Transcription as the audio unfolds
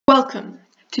Welcome!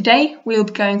 Today we'll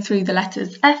be going through the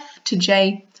letters F to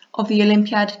J of the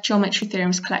Olympiad Geometry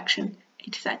Theorems collection A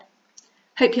to Z.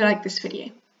 Hope you like this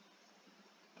video.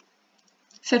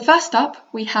 So first up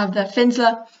we have the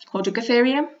Finsler-Hadwiger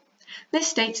theorem. This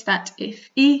states that if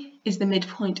E is the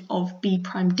midpoint of B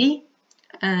prime D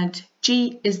and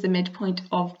G is the midpoint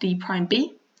of D prime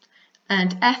B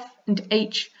and F and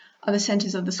H are the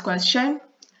centres of the squares shown,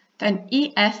 then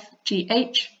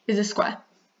EFGH is a square.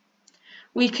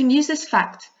 We can use this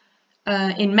fact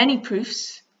in many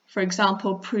proofs, for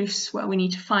example proofs where we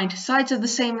need to find sides of the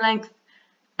same length,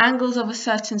 angles of a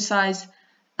certain size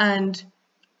and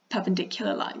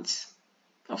perpendicular lines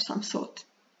of some sort.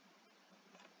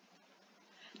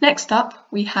 Next up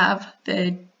we have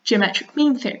the geometric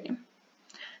mean theorem.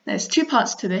 There's two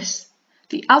parts to this: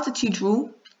 the altitude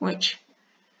rule, which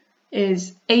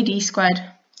is AD squared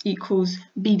equals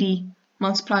BD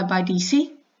multiplied by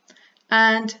DC,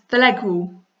 and the leg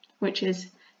rule, which is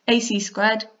AC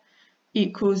squared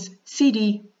equals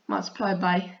CD multiplied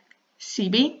by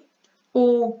CB,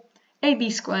 or AB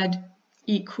squared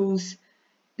equals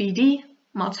BD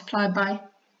multiplied by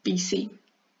BC.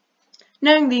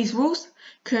 Knowing these rules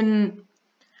can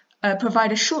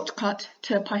provide a shortcut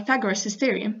to Pythagoras'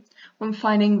 theorem when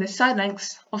finding the side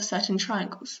lengths of certain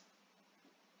triangles.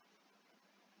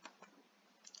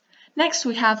 Next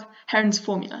we have Heron's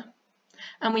formula,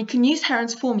 and we can use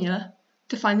Heron's formula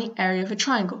to find the area of a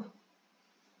triangle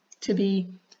to be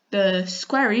the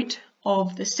square root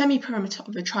of the semi-perimeter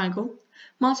of the triangle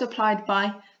multiplied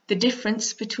by the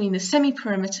difference between the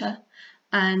semi-perimeter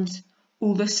and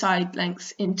all the side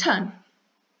lengths in turn.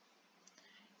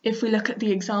 If we look at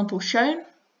the example shown,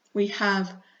 we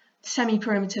have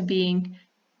semi-perimeter being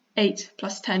 8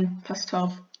 plus 10 plus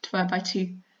 12 divided by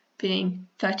 2 being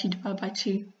 30 divided by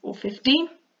 2 or 15,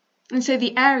 and so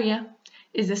the area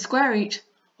is the square root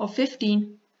of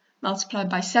 15 multiplied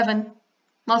by 7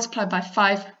 multiplied by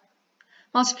 5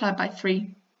 multiplied by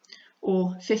 3,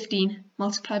 or 15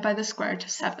 multiplied by the square root of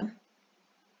 7.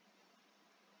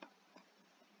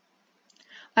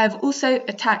 I have also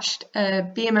attached a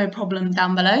BMO problem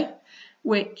down below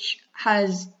which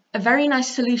has a very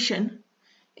nice solution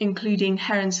including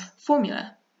Heron's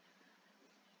formula.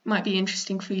 It might be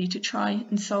interesting for you to try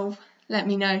and solve. Let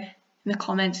me know in the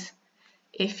comments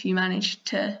if you manage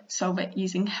to solve it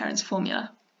using Heron's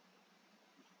formula.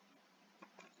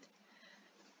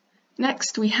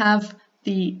 Next we have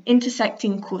the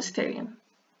intersecting chords theorem.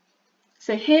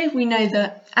 So here we know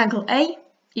that angle A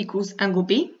equals angle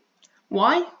B.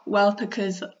 Why? Well,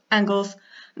 because angles on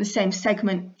the same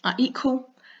segment are equal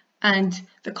and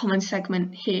the common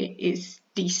segment here is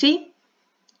DC.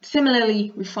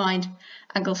 Similarly, we find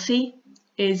angle C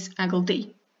is angle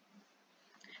D.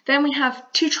 Then we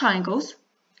have two triangles,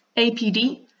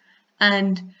 APD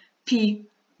and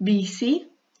PBC,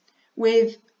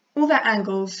 with all their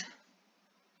angles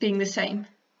being the same.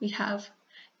 We have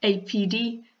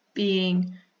APD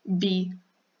being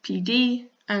BPD,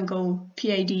 angle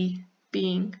PAD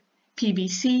being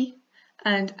PBC,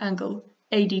 and angle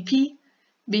ADP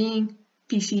being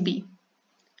PCB.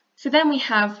 So then we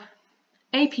have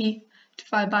AP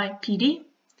divided by PD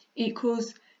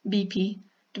equals BP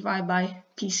divided by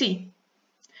PC.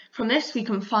 From this we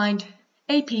can find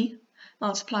AP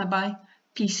multiplied by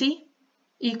PC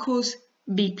equals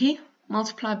BP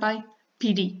multiplied by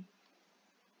PD.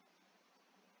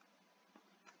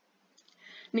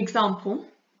 An example: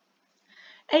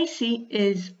 AC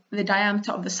is the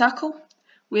diameter of the circle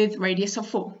with radius of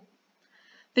 4.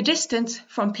 The distance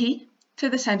from P to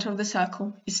the centre of the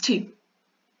circle is 2.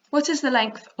 What is the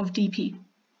length of DP?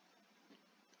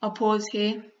 I'll pause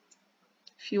here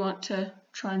if you want to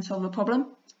try and solve the problem.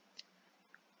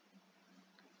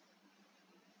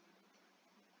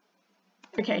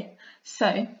 Okay,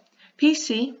 so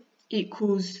PC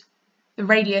equals the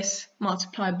radius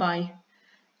multiplied by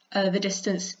the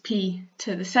distance P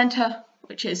to the centre,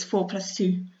 which is 4 plus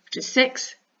 2, which is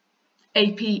 6.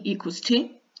 AP equals 2.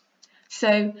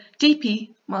 So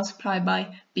DP multiplied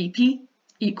by BP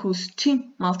equals 2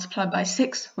 multiplied by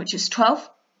 6, which is 12.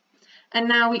 And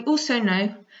now we also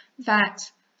know that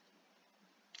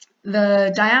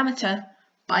the diameter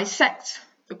bisects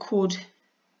the chord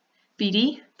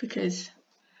BD because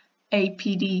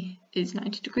APD is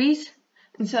 90 degrees.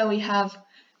 And so we have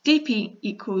DP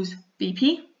equals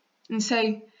BP, and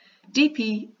so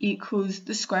DP equals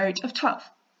the square root of 12.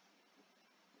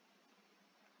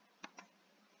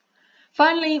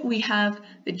 Finally, we have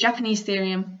the Japanese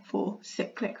theorem for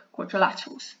cyclic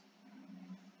quadrilaterals.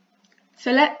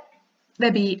 So let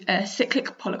there be a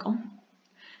cyclic polygon,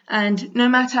 and no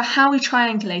matter how we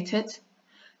triangulate it,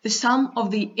 the sum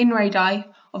of the inradii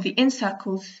of the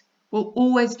incircles will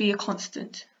always be a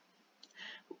constant.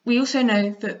 We also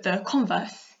know that the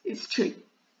converse is true.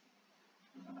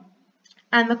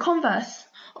 And the converse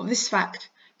of this fact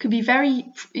could be very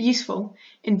useful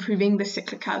in proving the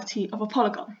cyclicality of a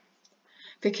polygon.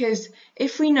 Because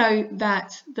if we know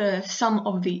that the sum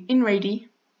of the inradi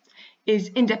is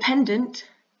independent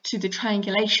to the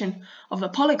triangulation of the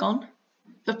polygon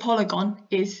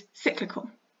is cyclical.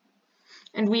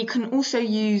 And we can also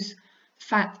use the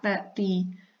fact that the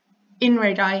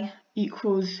inradi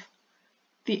equals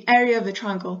the area of the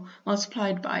triangle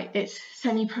multiplied by its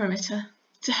semi-perimeter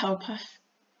to help us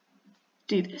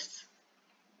do this.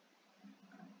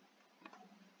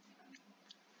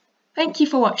 Thank you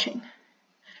for watching.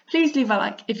 Please leave a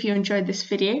like if you enjoyed this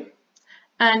video,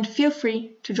 and feel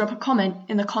free to drop a comment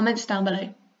in the comments down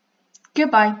below.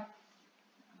 Goodbye.